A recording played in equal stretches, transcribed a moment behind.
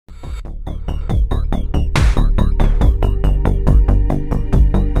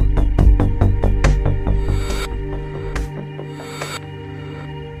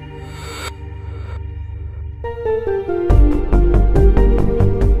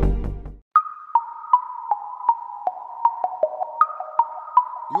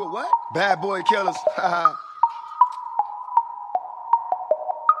Bad boy killers.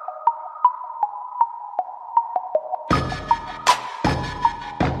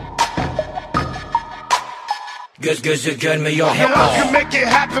 Göz gözü görmüyor hep I can make it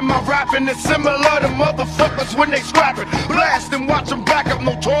happen, my rapping is similar to motherfuckers when they scrapping. Blast and watch them back up,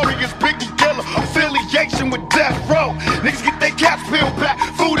 notorious Biggie killer. Affiliation with death row. Niggas get their caps peeled back,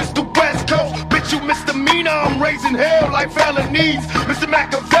 food is the West Coast. Bitch, you misdemeanor, I'm raising hell like felonies. Mr.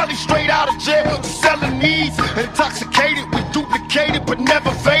 Machiavelli straight out of jail, selling these. Intoxicated, we duplicated but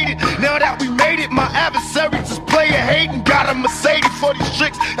never faded. Now that we made it, my adversaries is player hating. Got a Mercedes for these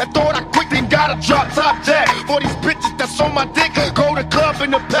chicks that thought I quit, then got a drop top tag. For these bitches that's on my dick, go to club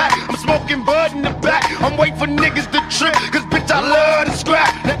in the back. I'm smoking bud in the back, I'm waiting for niggas to trip, cause bitch I love to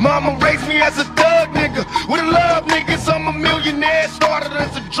scrap. Mama raised me as a thug nigga, with a love niggas. I'm a millionaire, started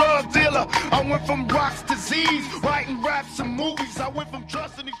as a drug dealer. I went from rocks to Z's, writing raps and movies. I went from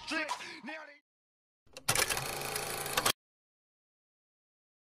trusting these tricks. Now